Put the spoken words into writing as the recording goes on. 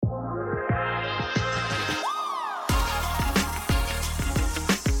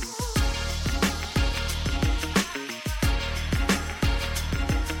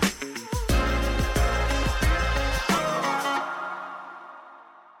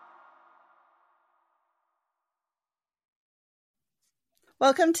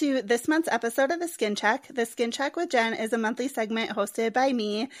Welcome to this month's episode of The Skin Check. The Skin Check with Jenn is a monthly segment hosted by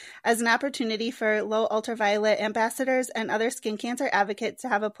me as an opportunity for low ultraviolet ambassadors and other skin cancer advocates to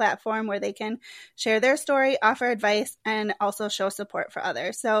have a platform where they can share their story, offer advice, and also show support for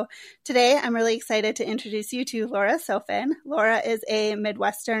others. So today I'm really excited to introduce you to Laura Sofen. Laura is a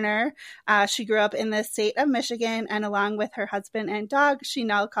Midwesterner. She grew up in the state of Michigan, and along with her husband and dog, she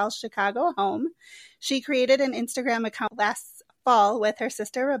now calls Chicago home. She created an Instagram account last fall with her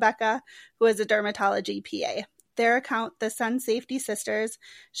sister Rebecca, who is a dermatology PA. Their account, the Sun Safety Sisters,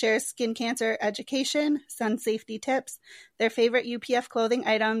 shares skin cancer education, sun safety tips, their favorite UPF clothing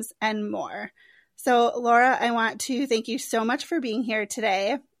items, and more. So, Laura, I want to thank you so much for being here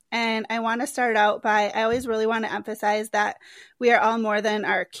today. And I want to start out by, I always really want to emphasize that we are all more than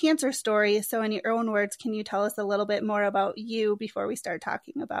our cancer story. So in your own words, can you tell us a little bit more about you before we start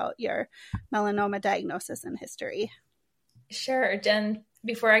talking about your melanoma diagnosis and history? Sure, Jen.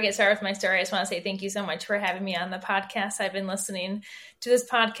 Before I get started with my story, I just want to say thank you so much for having me on the podcast. I've been listening to this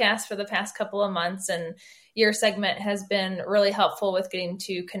podcast for the past couple of months, and your segment has been really helpful with getting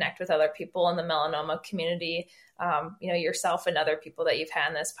to connect with other people in the melanoma community, yourself and other people that you've had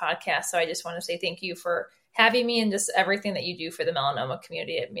in this podcast. So I just want to say thank you for having me and just everything that you do for the melanoma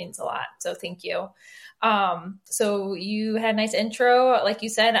community. It means a lot. So thank you. So you had a nice intro. Like you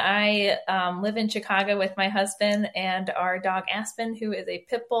said, I live in Chicago with my husband and our dog Aspen, who is a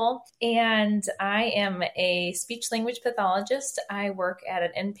pit bull. And I am a speech language pathologist. I work at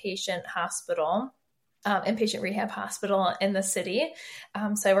an inpatient hospital. Inpatient rehab hospital in the city.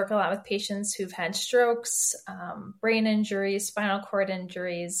 So I work a lot with patients who've had strokes, brain injuries, spinal cord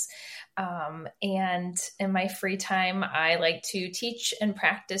injuries. And in my free time, I like to teach and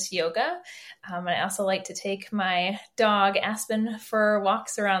practice yoga. And I also like to take my dog Aspen for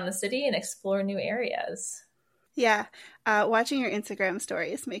walks around the city and explore new areas. Yeah. Watching your Instagram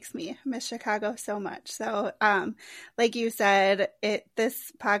stories makes me miss Chicago so much. So, like you said,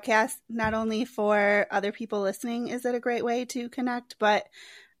 this podcast, not only for other people listening, is it a great way to connect, but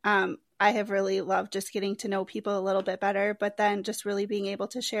I have really loved just getting to know people a little bit better, but then just really being able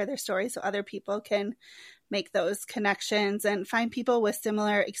to share their stories so other people can make those connections and find people with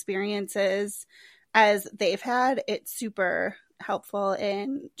similar experiences as they've had. It's super helpful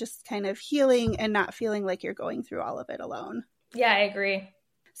in just kind of healing and not feeling like you're going through all of it alone. Yeah, I agree.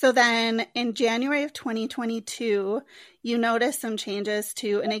 So then in January of 2022, you noticed some changes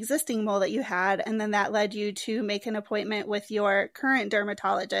to an existing mole that you had, and then that led you to make an appointment with your current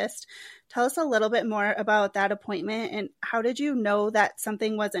dermatologist. Tell us a little bit more about that appointment and how did you know that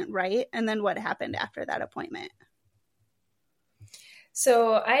something wasn't right, and then what happened after that appointment?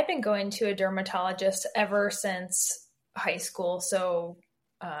 So I've been going to a dermatologist ever since high school. So,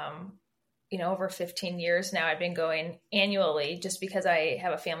 over 15 years now, I've been going annually just because I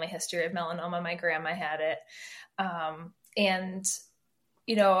have a family history of melanoma. My grandma had it.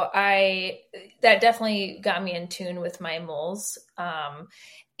 That definitely got me in tune with my moles.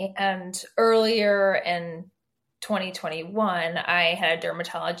 And earlier in 2021, I had a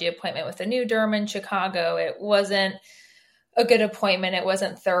dermatology appointment with a new derm in Chicago. It wasn't a good appointment. It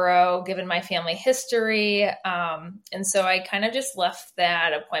wasn't thorough given my family history. And so I kind of just left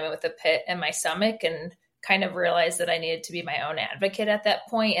that appointment with a pit in my stomach and kind of realized that I needed to be my own advocate at that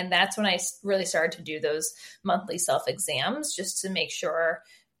point. And that's when I really started to do those monthly self-exams just to make sure,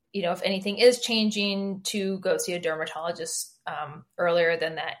 if anything is changing, to go see a dermatologist earlier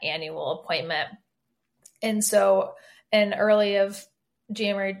than that annual appointment. And so in early of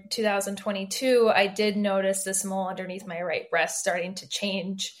January 2022, I did notice this mole underneath my right breast starting to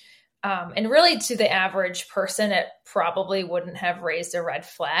change. And really to the average person, it probably wouldn't have raised a red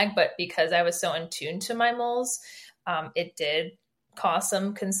flag, but because I was so in tune to my moles, it did cause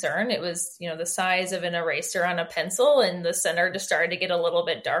some concern. It was, the size of an eraser on a pencil, and the center just started to get a little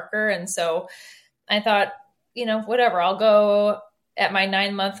bit darker. And so I thought, whatever, I'll go at my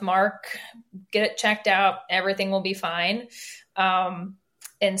 9-month mark, get it checked out. Everything will be fine.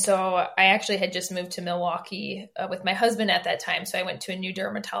 And so I actually had just moved to Milwaukee with my husband at that time. So I went to a new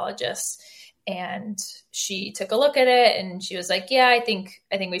dermatologist, and she took a look at it and she was like, yeah, I think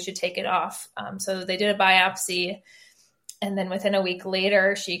we should take it off. So they did a biopsy, and then within a week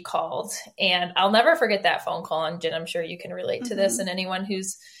later she called, and I'll never forget that phone call. And Jen, I'm sure you can relate to this, and anyone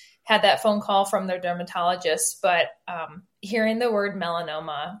who's had that phone call from their dermatologist, but hearing the word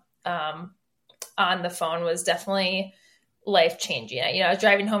melanoma on the phone was definitely life-changing. I was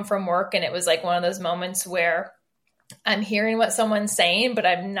driving home from work, and it was like one of those moments where I'm hearing what someone's saying, but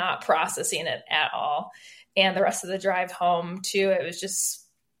I'm not processing it at all. And the rest of the drive home too, it was just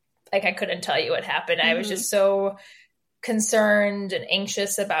like, I couldn't tell you what happened. I was just so concerned and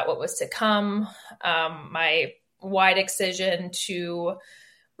anxious about what was to come. My wide excision to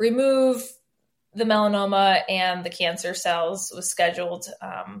remove the melanoma and the cancer cells was scheduled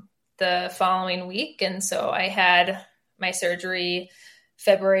the following week. And so I had my surgery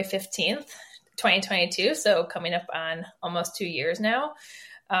February 15th, 2022. So coming up on almost 2 years now.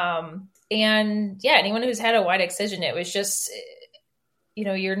 And yeah, anyone who's had a wide excision, it was just, you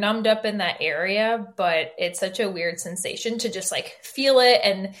know, you're numbed up in that area, but it's such a weird sensation to just like feel it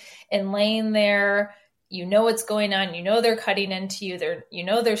and laying there, you know, what's going on, you know, they're cutting into you,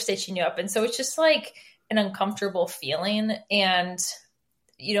 they're stitching you up. And so it's just like an uncomfortable feeling. And,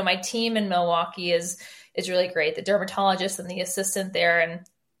 you know, my team in Milwaukee is really great. The dermatologist and the assistant there, and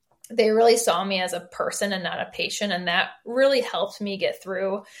they really saw me as a person and not a patient. And that really helped me get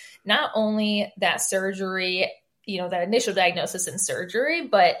through not only that surgery, you know, that initial diagnosis and surgery,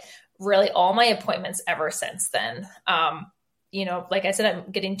 but really all my appointments ever since then. You know, like I said,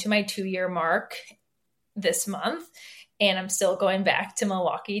 I'm getting to my 2-year mark this month, and I'm still going back to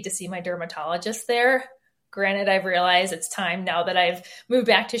Milwaukee to see my dermatologist there. Granted, I've realized it's time now that I've moved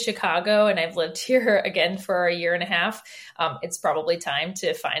back to Chicago and I've lived here again for a year and a half. It's probably time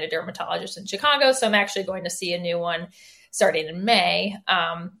to find a dermatologist in Chicago. So I'm actually going to see a new one starting in May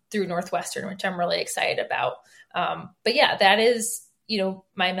through Northwestern, which I'm really excited about. But yeah, that is, you know,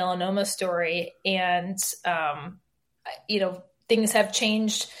 my melanoma story. And, you know, things have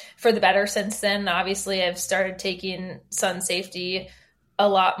changed for the better since then. Obviously, I've started taking sun safety a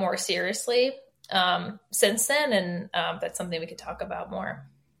lot more seriously since then. And that's something we could talk about more.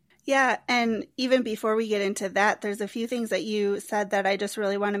 Yeah. And even before we get into that, there's a few things that you said that I just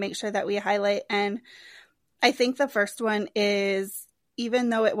really want to make sure that we highlight. And I think the first one is, even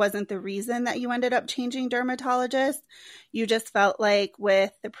though it wasn't the reason that you ended up changing dermatologists, you just felt like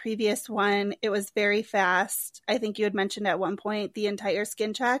with the previous one, it was very fast. I think you had mentioned at one point the entire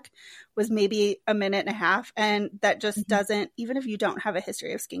skin check was maybe a minute and a half. And that just doesn't, even if you don't have a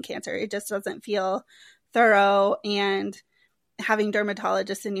history of skin cancer, it just doesn't feel thorough. And having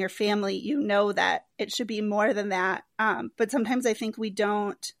dermatologists in your family, you know that it should be more than that. But sometimes I think we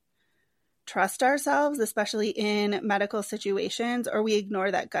don't trust ourselves, especially in medical situations, or we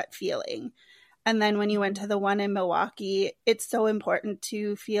ignore that gut feeling. And then when you went to the one in Milwaukee, it's so important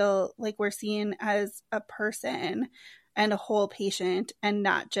to feel like we're seen as a person and a whole patient and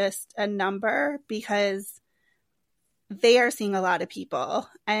not just a number, because they are seeing a lot of people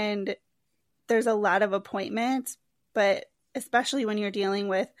and there's a lot of appointments. But especially when you're dealing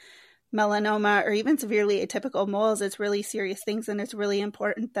with melanoma or even severely atypical moles, it's really serious things. And it's really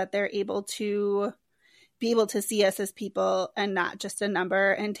important that they're able to be able to see us as people and not just a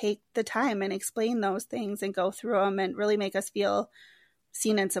number, and take the time and explain those things and go through them and really make us feel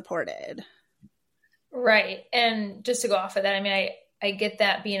seen and supported. Right. And just to go off of that, I mean, I get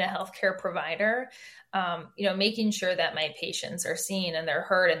that being a healthcare provider, you know, making sure that my patients are seen and they're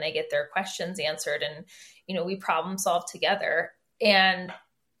heard and they get their questions answered, and, you know, we problem solve together. And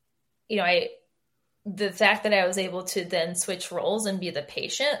you know, the fact that I was able to then switch roles and be the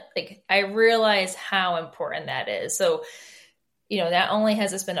patient, like I realize how important that is. So, you know, not only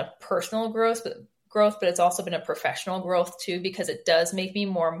has this been a personal growth, but it's also been a professional growth too, because it does make me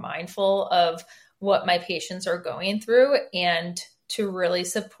more mindful of what my patients are going through and to really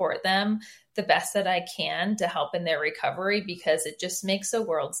support them the best that I can to help in their recovery, because it just makes a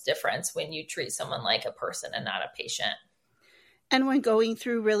world's difference when you treat someone like a person and not a patient. And when going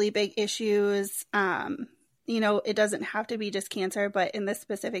through really big issues, you know, it doesn't have to be just cancer, but in this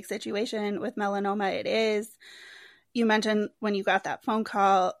specific situation with melanoma, it is. You mentioned when you got that phone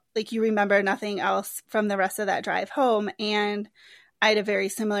call, like you remember nothing else from the rest of that drive home. And I had a very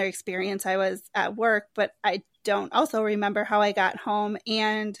similar experience. I was at work, but I don't also remember how I got home.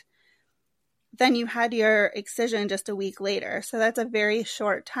 And then you had your excision just a week later. So that's a very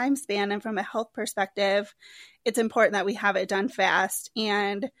short time span. And from a health perspective, it's important that we have it done fast.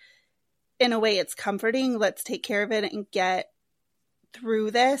 And in a way, it's comforting. Let's take care of it and get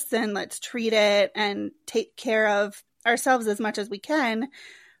through this, and let's treat it and take care of ourselves as much as we can.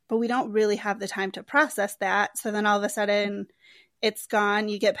 But we don't really have the time to process that. So then all of a sudden it's gone.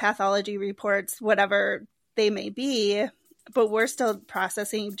 You get pathology reports, whatever they may be, but we're still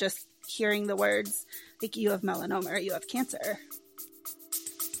processing just hearing the words like you have melanoma or you have cancer.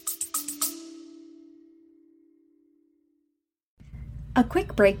 A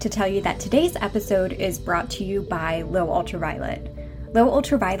quick break to tell you that today's episode is brought to you by Low Ultraviolet. Low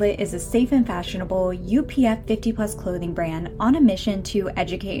Ultraviolet is a safe and fashionable UPF 50+ clothing brand on a mission to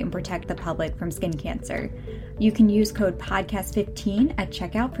educate and protect the public from skin cancer. You can use code podcast15 at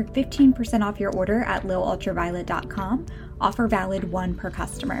checkout for 15% off your order at lilultraviolet.com. Offer valid 1 per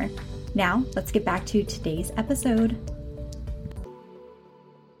customer. Now, let's get back to today's episode.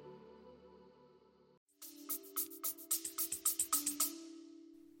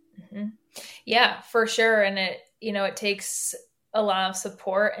 Yeah, for sure. And it takes a lot of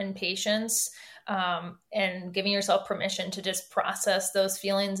support and patience, and giving yourself permission to just process those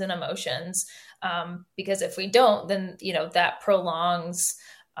feelings and emotions. Because if we don't, then, that prolongs,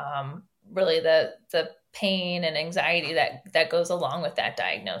 really the pain and anxiety that goes along with that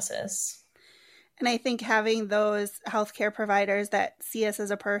diagnosis. And I think having those healthcare providers that see us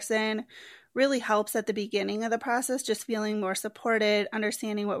as a person really helps at the beginning of the process, just feeling more supported,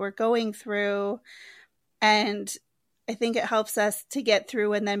 understanding what we're going through. And I think it helps us to get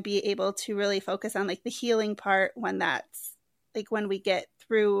through and then be able to really focus on like the healing part when that's like when we get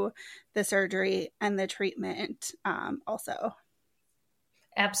through the surgery and the treatment also.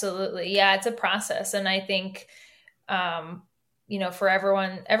 Absolutely. Yeah, it's a process. And I think, for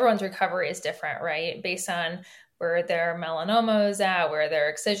everyone's recovery is different, right? Based on where their melanoma was at, where their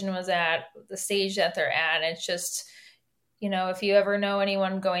excision was at, the stage that they're at. It's just, if you ever know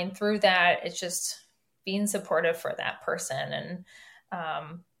anyone going through that, it's just being supportive for that person and,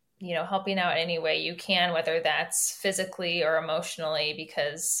 helping out any way you can, whether that's physically or emotionally,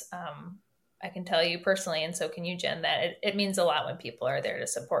 because I can tell you personally, and so can you, Jen, that it means a lot when people are there to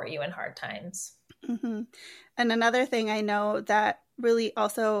support you in hard times. Mm-hmm. And another thing I know that really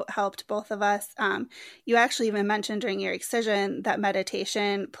also helped both of us, you actually even mentioned during your excision that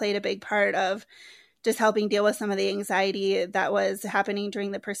meditation played a big part of just helping deal with some of the anxiety that was happening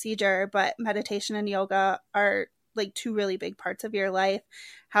during the procedure. But meditation and yoga are like 2 really big parts of your life.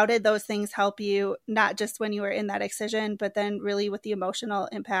 How did those things help you, not just when you were in that excision, but then really with the emotional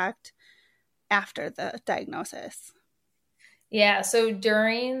impact after the diagnosis? Yeah. So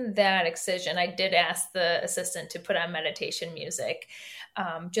during that excision, I did ask the assistant to put on meditation music,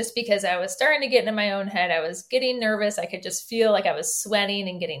 just because I was starting to get into my own head. I was getting nervous. I could just feel like I was sweating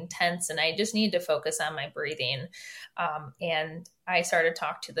and getting tense, and I just needed to focus on my breathing. And I started to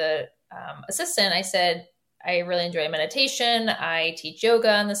talk to the assistant. I said, I really enjoy meditation. I teach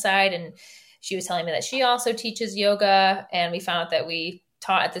yoga on the side. And she was telling me that she also teaches yoga. And we found out that we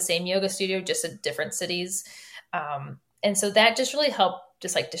taught at the same yoga studio, just in different cities. And so that just really helped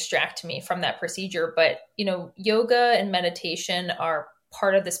just like distract me from that procedure. But, yoga and meditation are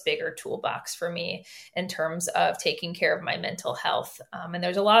part of this bigger toolbox for me in terms of taking care of my mental health. And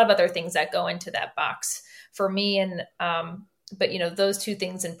there's a lot of other things that go into that box for me. And, but, those 2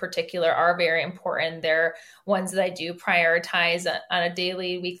 things in particular are very important. They're ones that I do prioritize on a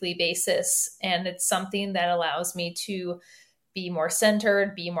daily, weekly basis. And it's something that allows me to be more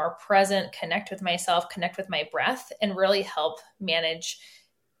centered, be more present, connect with myself, connect with my breath, and really help manage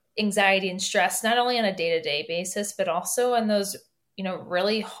anxiety and stress, not only on a day-to-day basis, but also on those,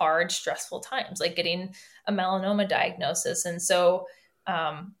 really hard, stressful times, like getting a melanoma diagnosis. And so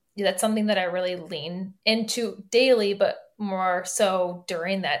that's something that I really lean into daily, but more so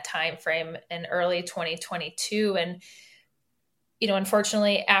during that time frame in early 2022. And,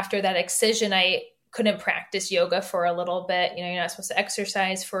 unfortunately, after that excision, I couldn't practice yoga for a little bit. You're not supposed to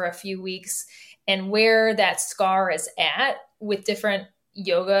exercise for a few weeks. And where that scar is at with different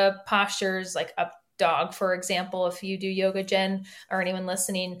yoga postures, like up dog, for example, if you do yoga, Jen, or anyone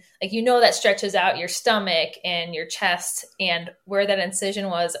listening, like, that stretches out your stomach and your chest. And where that incision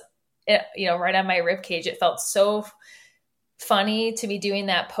was, right on my rib cage, it felt so funny to be doing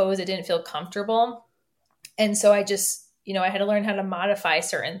that pose. It didn't feel comfortable. And so I just, I had to learn how to modify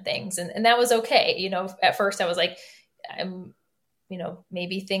certain things. And that was okay. At first I was like,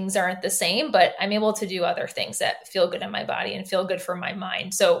 maybe things aren't the same, but I'm able to do other things that feel good in my body and feel good for my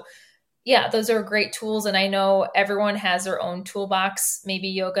mind. So yeah, those are great tools. And I know everyone has their own toolbox. Maybe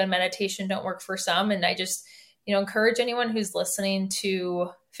yoga and meditation don't work for some. And I just, encourage anyone who's listening to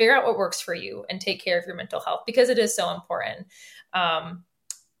figure out what works for you and take care of your mental health, because it is so important.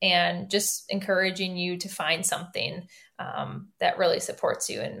 And just encouraging you to find something that really supports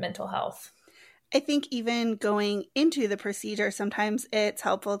you in mental health. I think even going into the procedure, sometimes it's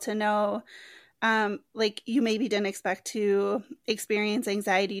helpful to know, like you maybe didn't expect to experience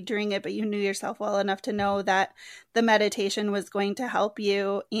anxiety during it, but you knew yourself well enough to know that the meditation was going to help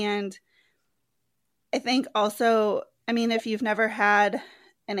you. And I think also, if you've never had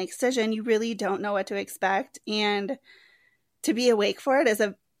an excision, you really don't know what to expect. And to be awake for it is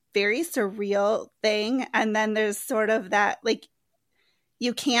a very surreal thing. And then there's sort of that, like,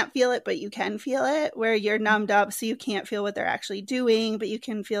 you can't feel it, but you can feel it, where you're numbed up, so you can't feel what they're actually doing, but you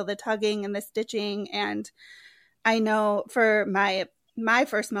can feel the tugging and the stitching. And I know for my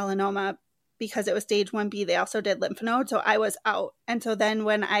first melanoma, because it was stage 1B, they also did lymph nodes, so I was out. And so then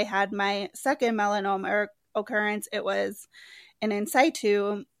when I had my second melanoma occurrence, it was an in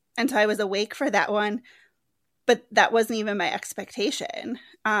situ, and so I was awake for that one, but that wasn't even my expectation.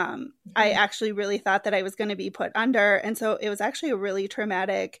 I actually really thought that I was going to be put under, and so it was actually a really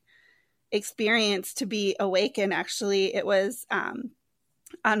traumatic experience to be awake, and actually it was on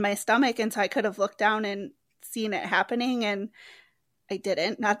my stomach, and so I could have looked down and seen it happening, and I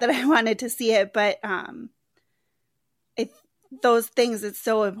didn't. Not that I wanted to see it, but those things, it's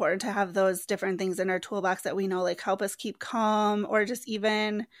so important to have those different things in our toolbox that we know like help us keep calm, or just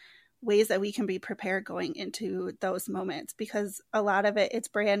even ways that we can be prepared going into those moments, because a lot of it's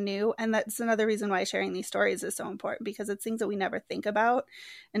brand new. And that's another reason why sharing these stories is so important, because it's things that we never think about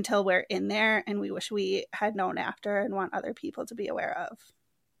until we're in there, and we wish we had known after and want other people to be aware of.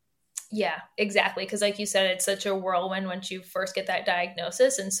 Yeah, exactly. Because like you said, it's such a whirlwind once you first get that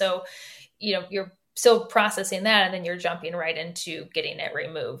diagnosis. And so, you're still processing that, and then you're jumping right into getting it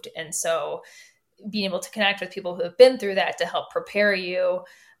removed. And so being able to connect with people who have been through that to help prepare you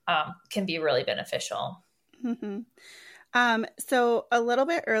can be really beneficial. Mm-hmm. So a little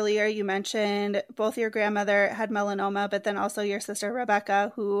bit earlier, you mentioned both your grandmother had melanoma, but then also your sister,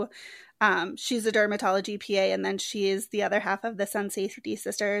 Rebecca, who she's a dermatology PA, and then she is the other half of the Sun Safety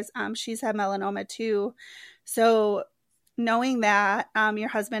Sisters. She's had melanoma too. So knowing that your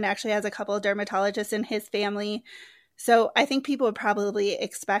husband actually has a couple of dermatologists in his family, so I think people would probably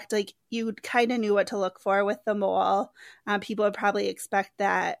expect, like, you kind of knew what to look for with the mole. People would probably expect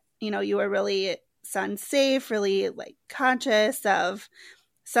that, you were really sun safe, really like conscious of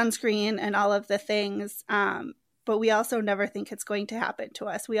sunscreen and all of the things. But we also never think it's going to happen to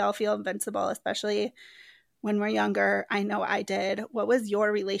us. We all feel invincible, especially when we're younger. I know I did. What was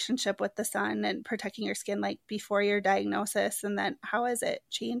your relationship with the sun and protecting your skin like before your diagnosis? And then how has it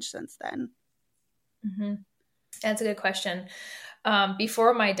changed since then? Mm-hmm. That's a good question.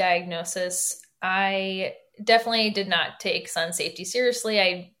 Before my diagnosis, I definitely did not take sun safety seriously.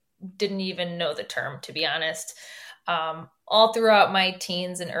 I didn't even know the term, to be honest. All throughout my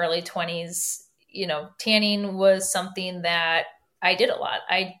teens and early 20s, tanning was something that I did a lot.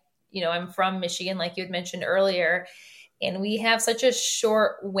 I'm from Michigan, like you had mentioned earlier, and we have such a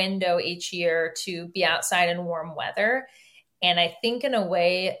short window each year to be outside in warm weather. And I think in a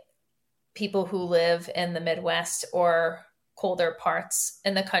way, people who live in the Midwest or colder parts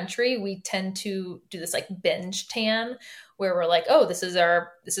in the country, we tend to do this like binge tan where we're like, oh, this is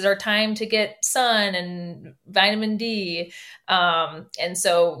our time to get sun and vitamin D. And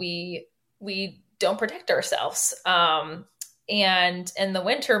so we don't protect ourselves. And in the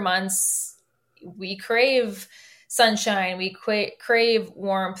winter months, we crave sunshine, we crave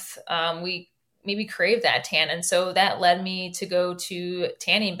warmth, we maybe crave that tan. And so that led me to go to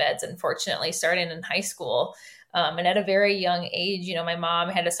tanning beds, unfortunately, starting in high school. And at a very young age, my mom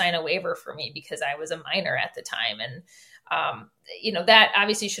had to sign a waiver for me because I was a minor at the time. And, that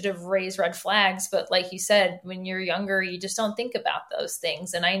obviously should have raised red flags. But like you said, when you're younger, you just don't think about those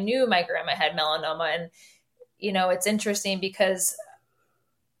things. And I knew my grandma had melanoma. And, it's interesting because,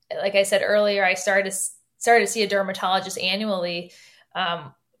 like I said earlier, I started to see a dermatologist annually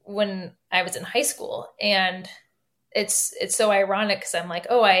when I was in high school. And it's so ironic because I'm like,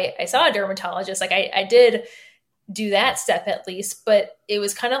 oh, I saw a dermatologist. Like I did do that step at least, but it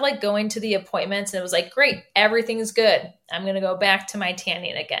was kind of like going to the appointments and it was like, great, everything's good. I'm going to go back to my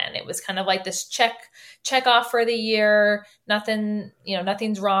tanning again. It was kind of like this check off for the year.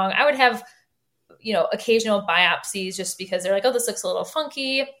 Nothing's wrong. I would have, occasional biopsies just because they're like, oh, this looks a little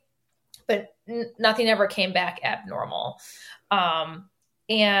funky, but nothing ever came back abnormal.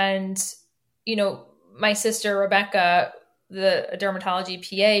 And, my sister, Rebecca, the dermatology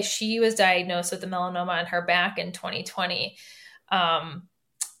PA, she was diagnosed with a melanoma on her back in 2020. And,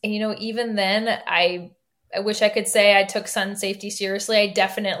 even then I wish I could say I took sun safety seriously. I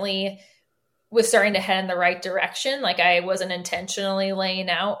definitely was starting to head in the right direction. Like I wasn't intentionally laying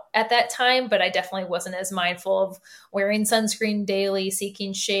out at that time, but I definitely wasn't as mindful of wearing sunscreen daily,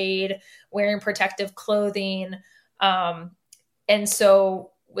 seeking shade, wearing protective clothing. And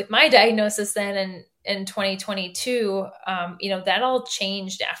so with my diagnosis then in 2022, that all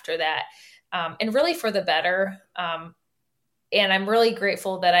changed after that, and really for the better. And I'm really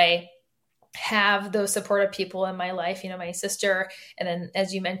grateful that I have those supportive people in my life, my sister, and then,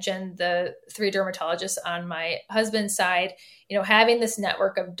 as you mentioned, the 3 dermatologists on my husband's side, having this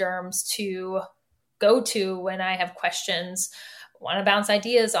network of derms to go to when I have questions, want to bounce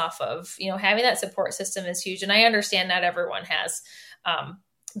ideas off of, having that support system is huge. And I understand not everyone has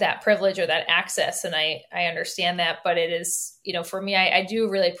that privilege or that access. And I understand that, but it is, for me, I do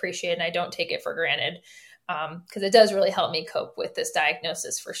really appreciate it and I don't take it for granted. Cause it does really help me cope with this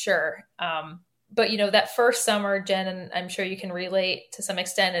diagnosis for sure. But that first summer, Jen, and I'm sure you can relate to some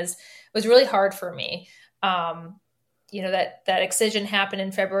extent, was really hard for me. That excision happened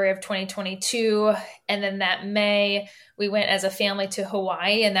in February of 2022. And then that May, we went as a family to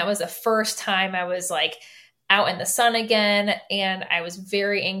Hawaii. And that was the first time I was like out in the sun again. And I was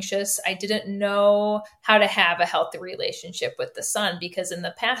very anxious. I didn't know how to have a healthy relationship with the sun, because in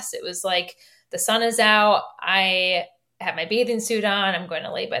the past it was like, the sun is out. I have my bathing suit on. I'm going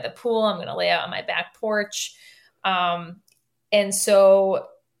to lay by the pool. I'm going to lay out on my back porch. And so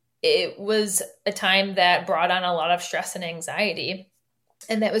it was a time that brought on a lot of stress and anxiety.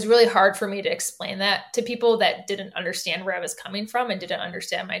 And that was really hard for me to explain that to people that didn't understand where I was coming from and didn't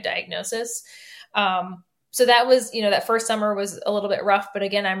understand my diagnosis. So that was, that first summer was a little bit rough, but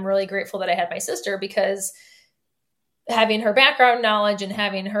again, I'm really grateful that I had my sister, because having her background knowledge and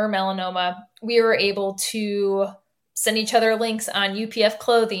having her melanoma, we were able to send each other links on UPF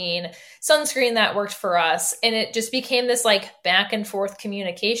clothing, sunscreen that worked for us. And it just became this like back and forth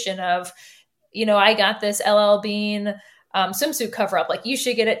communication of, I got this LL Bean swimsuit cover up, like you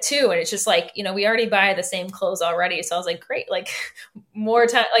should get it too. And it's just like, we already buy the same clothes already. So I was like, great, like more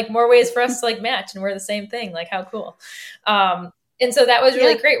time, like more ways for us to like match and wear the same thing. Like how cool. And so that was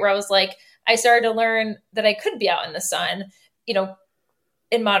really great, where I was like, I started to learn that I could be out in the sun,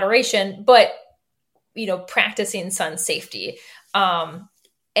 in moderation, but, practicing sun safety. And,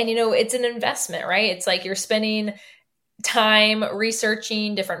 it's an investment, right? It's like you're spending time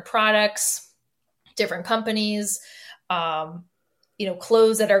researching different products, different companies,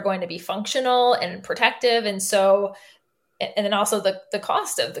 clothes that are going to be functional and protective. And so, and then also the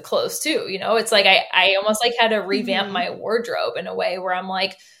cost of the clothes too, it's like, I almost like had to revamp my wardrobe in a way where I'm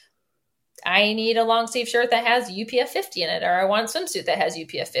like, I need a long sleeve shirt that has UPF 50 in it, or I want a swimsuit that has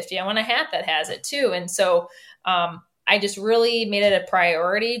UPF 50. I want a hat that has it too. And so, I just really made it a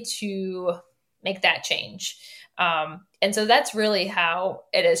priority to make that change. And so that's really how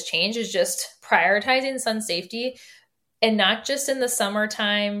it has changed, is just prioritizing sun safety, and not just in the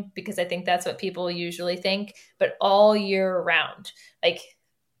summertime, because I think that's what people usually think, but all year round. Like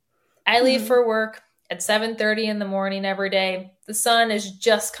I leave for work at 7:30 in the morning every day. The sun is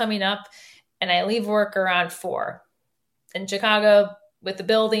just coming up and I leave work around 4. In Chicago with the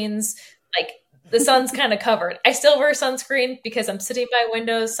buildings, like the sun's kind of covered. I still wear sunscreen because I'm sitting by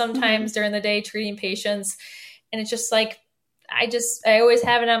windows sometimes during the day treating patients. And it's just like, I always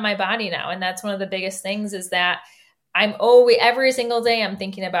have it on my body now. And that's one of the biggest things, is that I'm always, every single day, I'm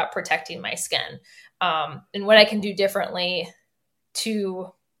thinking about protecting my skin, and what I can do differently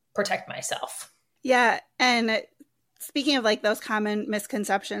to protect myself. Yeah. And speaking of like those common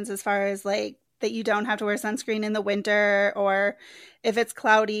misconceptions, as far as like that you don't have to wear sunscreen in the winter, or if it's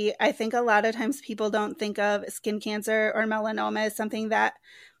cloudy, I think a lot of times people don't think of skin cancer or melanoma as something that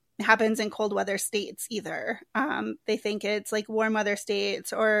happens in cold weather states either. They think it's like warm weather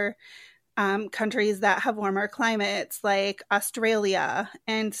states, or countries that have warmer climates like Australia.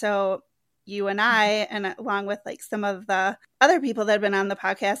 And so you and I, and along with like some of the other people that have been on the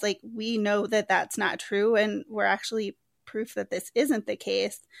podcast, like we know that that's not true. And we're actually proof that this isn't the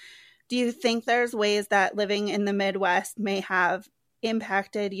case. Do you think there's ways that living in the Midwest may have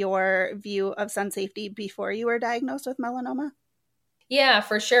impacted your view of sun safety before you were diagnosed with melanoma? Yeah,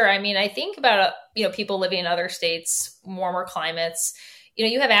 for sure. I mean, I think about, people living in other states, warmer climates,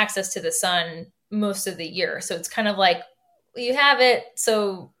 you have access to the sun most of the year. So it's kind of like you have it,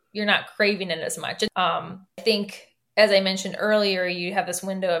 so you're not craving it as much. I think, as I mentioned earlier, you have this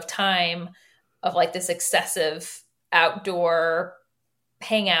window of time of like this excessive outdoor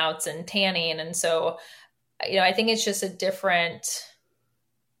hangouts and tanning. And so, I think it's just a different,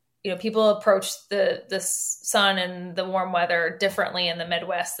 people approach the sun and the warm weather differently in the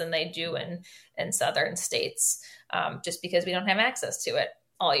Midwest than they do in southern states, just because we don't have access to it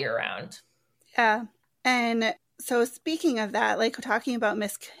all year round. Yeah. And so speaking of that, like talking about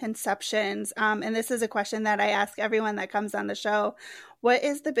misconceptions, and this is a question that I ask everyone that comes on the show, what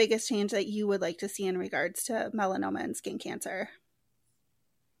is the biggest change that you would like to see in regards to melanoma and skin cancer?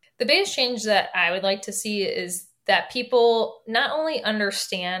 The biggest change that I would like to see is that people not only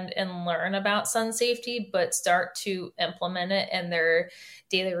understand and learn about sun safety, but start to implement it in their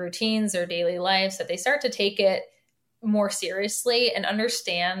daily routines, their daily lives, that they start to take it more seriously and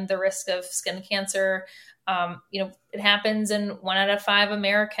understand the risk of skin cancer. It happens in 1 out of 5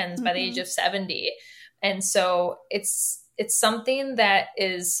 Americans by the age of 70. And so it's something that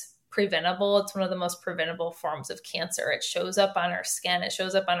is preventable. It's one of the most preventable forms of cancer. It shows up on our skin, it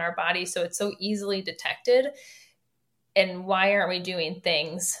shows up on our body, so it's so easily detected. And why aren't we doing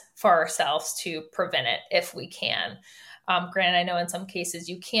things for ourselves to prevent it if we can? Granted, I know in some cases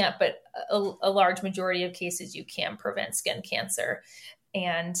you can't, but a large majority of cases you can prevent skin cancer.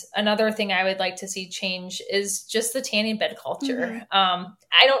 And another thing I would like to see change is just the tanning bed culture.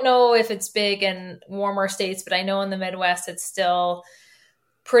 I don't know if it's big in warmer states, but I know in the Midwest it's still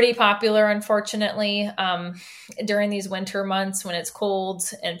pretty popular, unfortunately, during these winter months when it's cold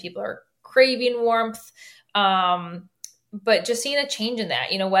and people are craving warmth. But just seeing a change in that,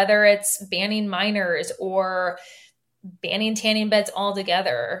 whether it's banning minors or banning tanning beds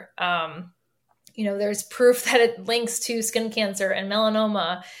altogether. There's proof that it links to skin cancer and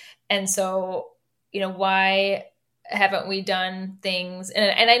melanoma. And so, why haven't we done things?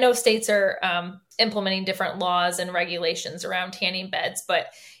 And I know states are implementing different laws and regulations around tanning beds, but,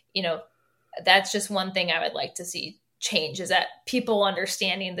 that's just one thing I would like to see change, is that people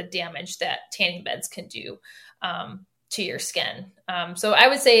understanding the damage that tanning beds can do to your skin. So I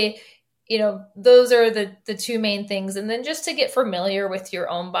would say, those are the two main things. And then just to get familiar with your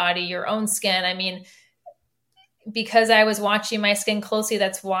own body, your own skin. I mean, because I was watching my skin closely,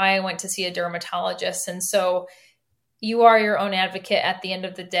 that's why I went to see a dermatologist. And so you are your own advocate at the end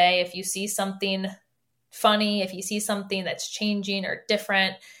of the day. If you see something funny, if you see something that's changing or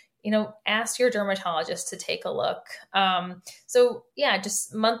different, ask your dermatologist to take a look. So yeah,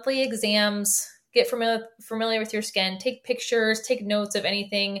 just monthly exams. Get familiar with your skin, take pictures, take notes of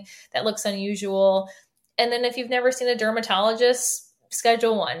anything that looks unusual. And then if you've never seen a dermatologist,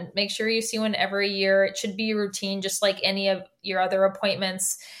 schedule one. Make sure you see one every year. It should be routine, just like any of your other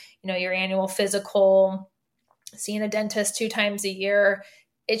appointments, your annual physical, seeing a dentist 2 times a year.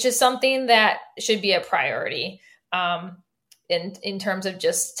 It's just something that should be a priority in terms of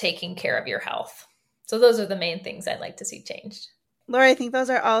just taking care of your health. So those are the main things I'd like to see changed. Laura, I think those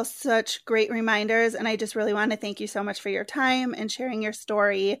are all such great reminders, and I just really want to thank you so much for your time and sharing your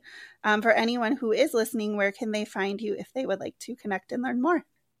story. For anyone who is listening, where can they find you if they would like to connect and learn more?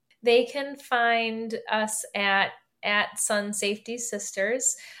 They can find us at Sun Safety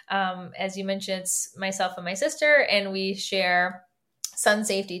Sisters. As you mentioned, it's myself and my sister, and we share sun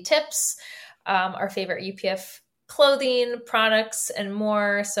safety tips, our favorite UPF clothing, products, and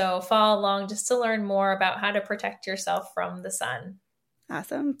more. So follow along just to learn more about how to protect yourself from the sun.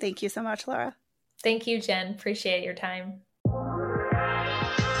 Awesome. Thank you so much, Laura. Thank you, Jen. Appreciate your time.